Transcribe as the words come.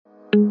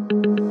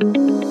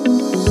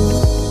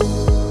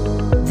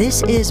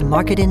This is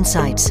Market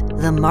Insights,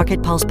 the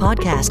Market Pulse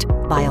podcast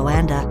by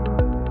Oanda.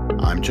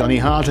 I'm Johnny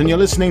Hart, and you're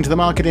listening to the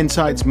Market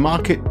Insights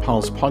Market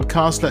Pulse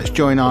podcast. Let's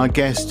join our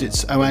guest.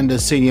 It's Oanda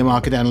Senior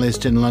Market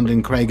Analyst in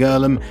London, Craig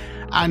Earlham,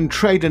 and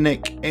Trader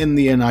Nick in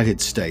the United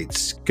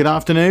States. Good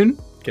afternoon.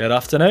 Good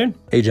afternoon.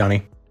 Hey,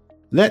 Johnny.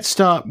 Let's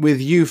start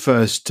with you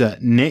first,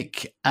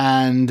 Nick,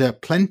 and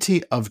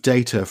plenty of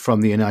data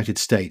from the United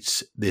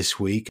States this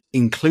week,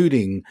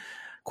 including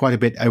quite a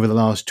bit over the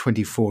last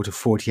 24 to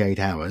 48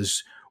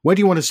 hours. Where do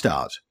you want to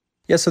start?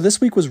 Yeah, so this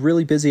week was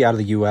really busy out of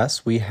the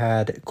U.S. We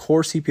had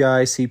core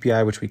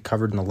CPI, which we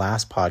covered in the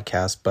last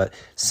podcast, but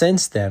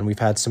since then, we've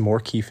had some more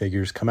key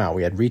figures come out.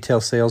 We had retail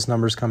sales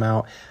numbers come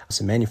out,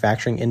 some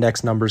manufacturing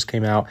index numbers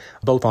came out,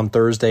 both on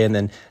Thursday, and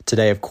then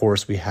today, of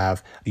course, we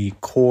have the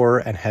core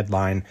and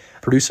headline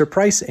producer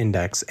price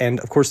index. And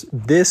of course,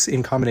 this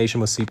in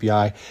combination with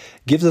CPI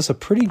gives us a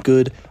pretty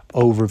good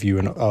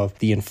overview of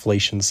the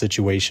inflation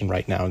situation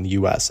right now in the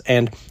U.S.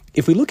 And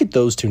if we look at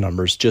those two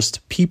numbers,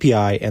 just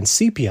PPI and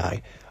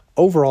CPI,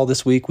 overall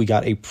this week, we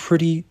got a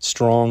pretty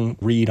strong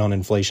read on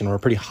inflation, or a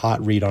pretty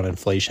hot read on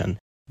inflation.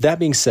 That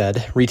being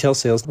said, retail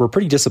sales were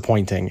pretty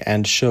disappointing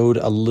and showed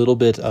a little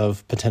bit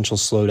of potential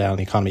slowdown in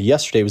the economy.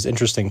 Yesterday, it was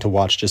interesting to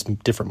watch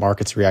just different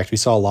markets react. We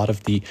saw a lot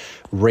of the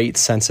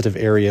rate-sensitive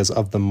areas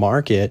of the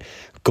market,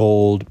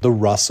 gold, the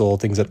Russell,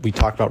 things that we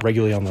talk about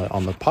regularly on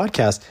the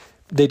podcast.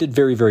 They did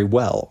very, very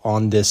well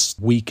on this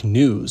weak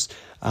news,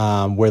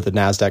 where the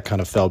NASDAQ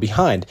kind of fell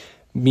behind.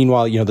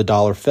 Meanwhile, the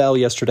dollar fell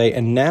yesterday,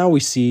 and now we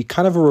see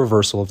kind of a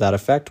reversal of that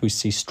effect. We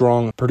see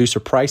strong producer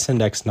price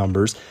index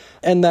numbers,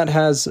 and that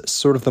has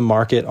sort of the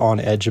market on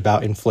edge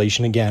about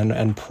inflation again,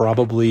 and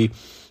probably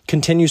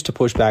continues to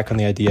push back on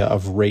the idea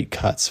of rate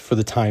cuts for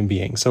the time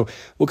being. So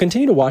we'll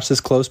continue to watch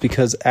this close,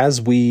 because as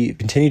we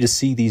continue to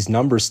see these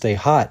numbers stay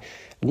hot,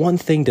 one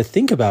thing to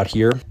think about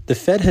here, the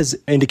Fed has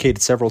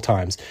indicated several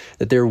times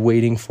that they're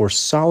waiting for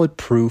solid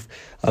proof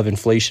of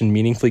inflation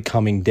meaningfully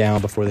coming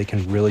down before they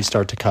can really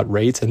start to cut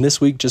rates. And this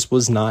week just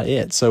was not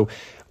it. So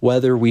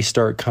whether we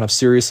start kind of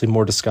seriously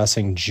more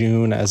discussing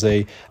June as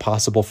a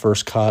possible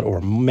first cut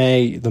or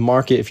May, the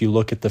market, if you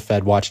look at the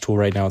Fed Watch tool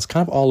right now, it's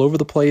kind of all over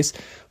the place.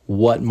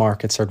 What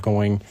markets are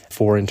going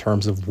for in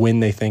terms of when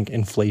they think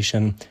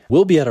inflation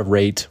will be at a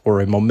rate or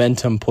a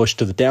momentum push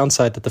to the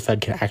downside that the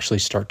Fed can actually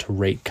start to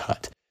rate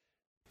cut.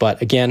 But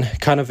again,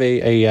 kind of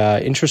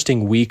a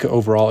interesting week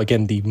overall.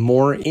 Again, the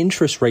more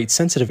interest rate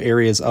sensitive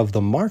areas of the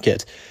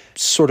market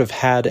sort of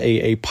had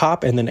a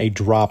pop and then a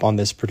drop on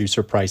this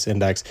producer price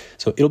index.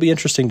 So it'll be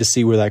interesting to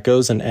see where that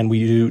goes. And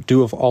we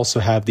do also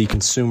have the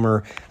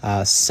consumer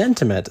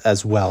sentiment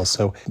as well.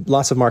 So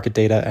lots of market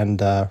data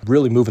and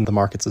really moving the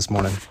markets this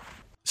morning.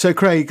 So,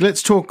 Craig,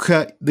 let's talk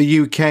the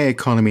UK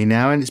economy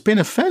now. And it's been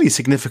a fairly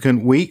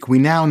significant week. We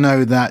now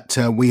know that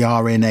we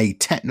are in a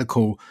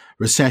technical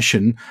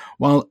recession,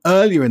 while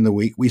earlier in the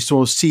week we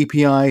saw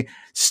CPI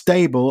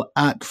stable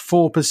at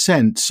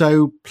 4%.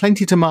 So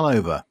plenty to mull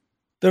over.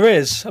 There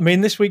is. I mean,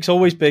 this week's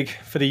always big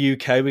for the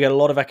UK. We get a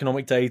lot of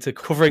economic data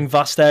covering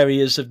vast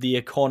areas of the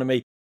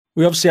economy.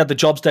 We obviously had the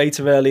jobs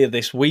data earlier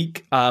this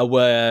week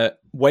where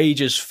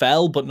wages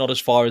fell, but not as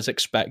far as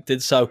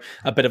expected. So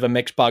a bit of a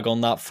mixed bag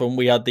on that front.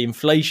 We had the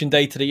inflation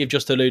data that you've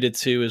just alluded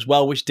to as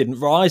well, which didn't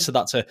rise. So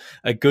that's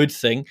a good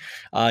thing.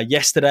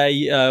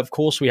 Yesterday, of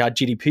course, we had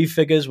GDP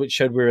figures, which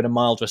showed we were in a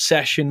mild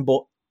recession.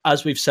 But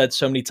as we've said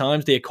so many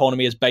times, the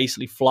economy is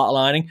basically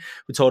flatlining.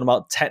 We're talking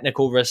about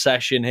technical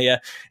recession here.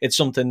 It's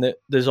something that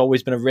there's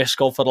always been a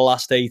risk of for the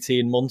last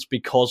 18 months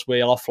because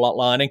we are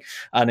flatlining.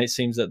 And it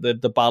seems that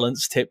the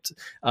balance tipped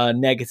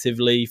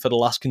negatively for the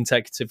last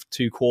consecutive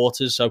 2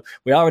 quarters. So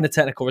we are in a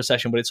technical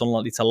recession, but it's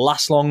unlikely to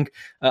last long.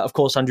 Of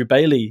course, Andrew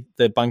Bailey,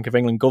 the Bank of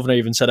England governor,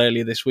 even said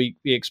earlier this week,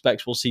 he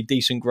expects we'll see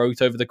decent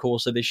growth over the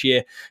course of this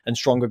year and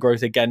stronger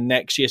growth again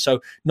next year.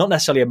 So not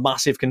necessarily a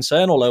massive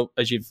concern, although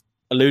as you've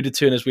alluded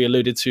to, and as we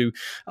alluded to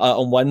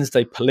on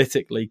Wednesday,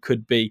 politically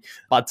could be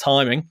bad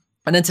timing.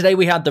 And then today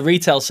we had the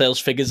retail sales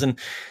figures, and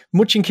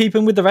much in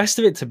keeping with the rest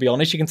of it, to be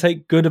honest. You can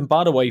take good and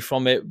bad away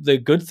from it. The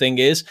good thing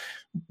is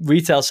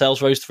retail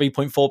sales rose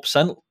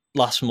 3.4%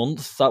 last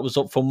month. That was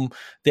up from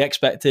the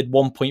expected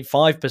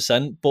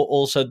 1.5%, but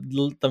also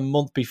the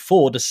month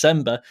before,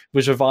 December,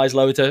 was revised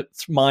lower to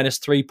minus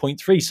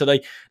 3.3%. So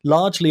they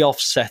largely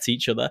offset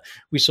each other.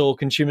 We saw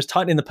consumers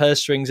tightening the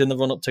purse strings in the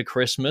run up to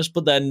Christmas,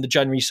 but then the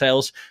January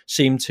sales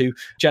seem to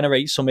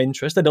generate some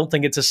interest. I don't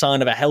think it's a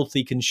sign of a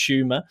healthy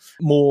consumer,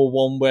 more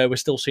one where we're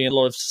still seeing a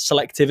lot of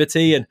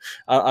selectivity. And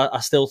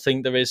I still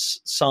think there is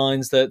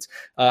signs that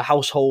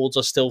households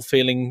are still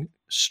feeling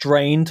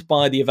strained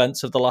by the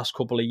events of the last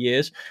couple of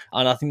years.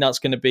 And I think that's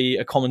going to be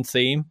a common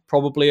theme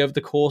probably over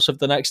the course of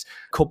the next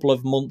couple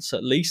of months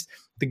at least.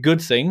 The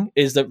good thing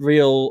is that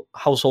real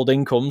household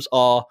incomes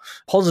are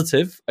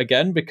positive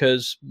again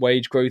because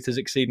wage growth is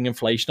exceeding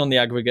inflation on the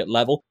aggregate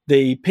level.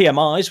 The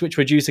PMIs, which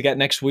we're due to get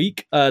next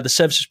week, the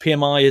services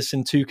PMI is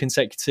in 2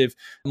 consecutive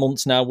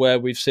months now where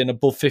we've seen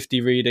above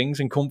 50 readings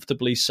and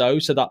comfortably so.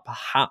 So that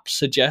perhaps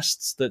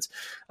suggests that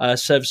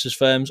services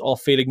firms are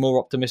feeling more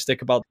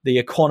optimistic about the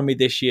economy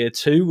this year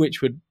too,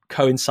 which would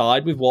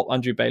coincide with what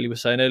Andrew Bailey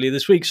was saying earlier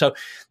this week. So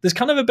there's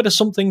kind of a bit of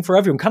something for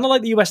everyone, kind of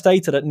like the US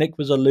data that Nick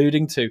was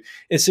alluding to.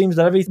 It seems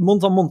that every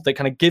month on month, it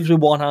kind of gives with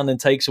one hand and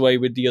takes away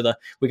with the other.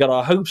 We got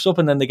our hopes up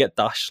and then they get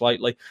dashed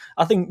slightly.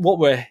 I think what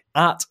we're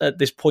at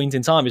this point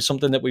in time is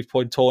something that we've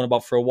been talking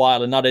about for a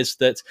while, and that is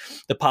that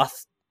the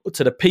path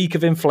to the peak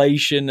of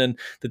inflation and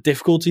the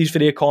difficulties for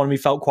the economy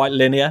felt quite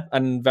linear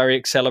and very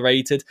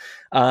accelerated.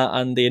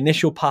 And the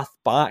initial path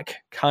back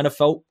kind of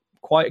felt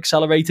quite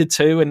accelerated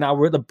too. And now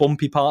we're at the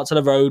bumpy parts of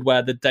the road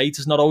where the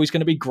data's not always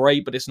going to be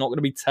great, but it's not going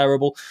to be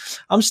terrible.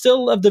 I'm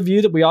still of the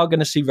view that we are going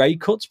to see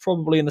rate cuts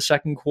probably in the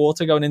second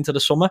quarter going into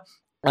the summer.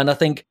 And I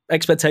think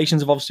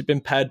expectations have obviously been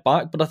pared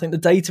back, but I think the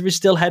data is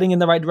still heading in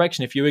the right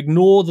direction. If you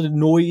ignore the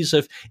noise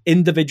of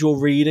individual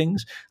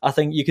readings, I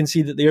think you can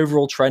see that the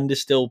overall trend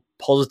is still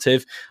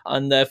positive,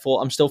 and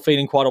therefore I'm still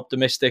feeling quite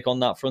optimistic on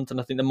that front, and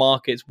I think the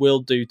markets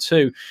will do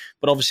too.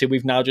 But obviously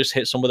we've now just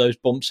hit some of those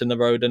bumps in the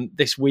road, and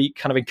this week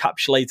kind of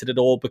encapsulated it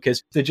all,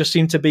 because there just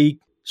seem to be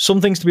some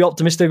things to be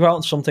optimistic about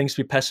and some things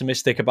to be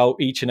pessimistic about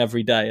each and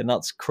every day, and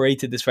that's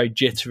created this very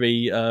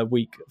jittery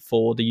week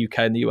for the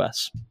UK and the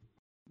US.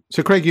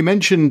 So, Craig, you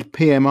mentioned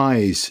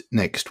PMIs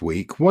next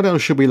week. What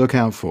else should we look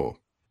out for?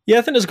 Yeah,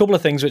 I think there's a couple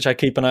of things which I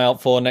keep an eye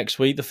out for next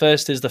week. The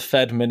first is the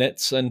Fed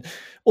minutes. And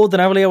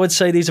ordinarily, I would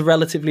say these are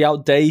relatively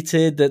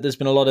outdated, that there's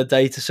been a lot of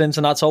data since,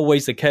 and that's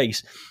always the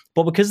case.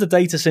 But because the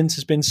data since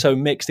has been so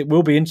mixed, it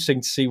will be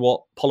interesting to see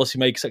what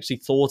policymakers actually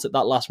thought at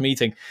that last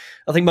meeting.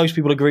 I think most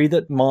people agree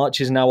that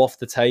March is now off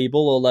the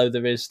table, although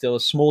there is still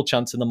a small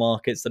chance in the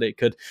markets that it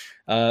could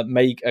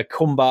make a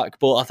comeback.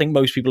 But I think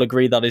most people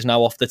agree that is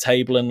now off the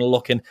table and are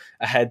looking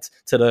ahead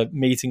to the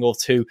meeting or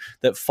two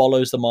that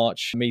follows the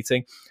March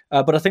meeting.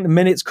 But I think the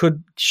minutes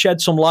could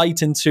shed some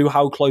light into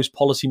how close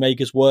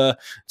policymakers were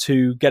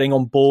to getting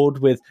on board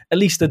with at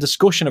least the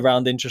discussion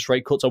around interest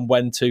rate cuts and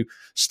when to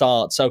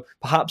start. So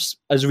perhaps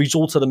as a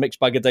result of the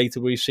mixed bag of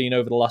data we've seen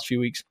over the last few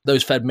weeks,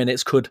 those Fed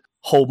minutes could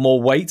hold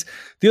more weight.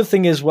 The other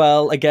thing is,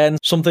 well, again,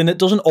 something that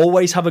doesn't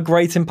always have a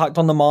great impact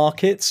on the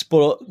markets,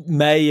 but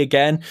may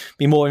again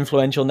be more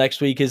influential next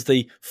week, is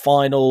the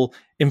final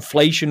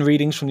inflation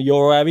readings from the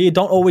euro area. You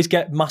don't always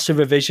get massive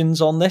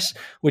revisions on this,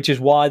 which is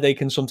why they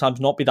can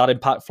sometimes not be that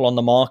impactful on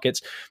the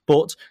markets.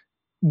 But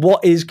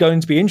what is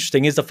going to be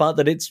interesting is the fact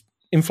that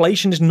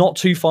inflation is not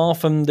too far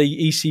from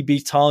the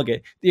ECB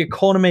target. The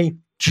economy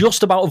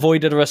just about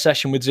avoided a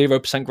recession with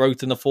 0%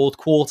 growth in the fourth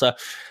quarter,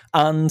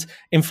 and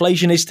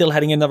inflation is still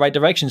heading in the right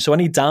direction. So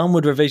any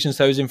downward revisions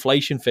to those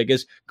inflation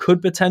figures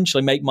could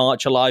potentially make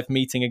March a live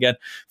meeting again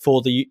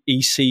for the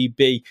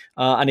ECB.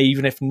 And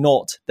even if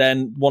not,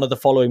 then one of the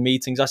following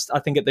meetings, I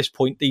think at this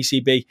point, the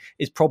ECB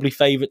is probably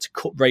favoured to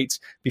cut rates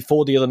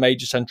before the other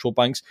major central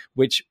banks,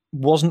 which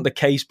wasn't the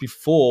case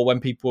before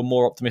when people were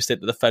more optimistic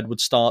that the Fed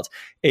would start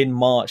in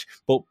March.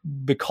 But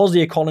because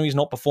the economy is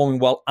not performing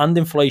well and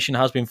inflation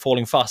has been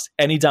falling fast,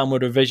 any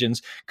downward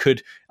revisions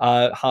could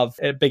have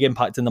a big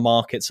impact in the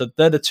market. So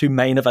they're the two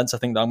main events I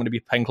think that I'm going to be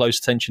paying close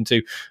attention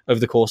to over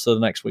the course of the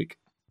next week.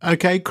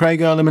 Okay,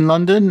 Craig Earlham in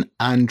London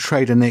and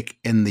Trader Nick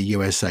in the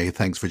USA.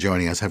 Thanks for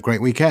joining us. Have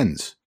great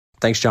weekends.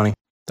 Thanks, Johnny.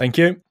 Thank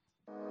you.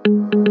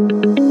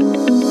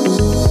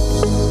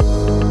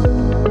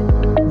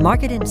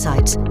 Market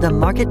Insights, the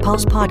Market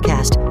Pulse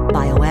podcast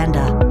by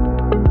Oanda.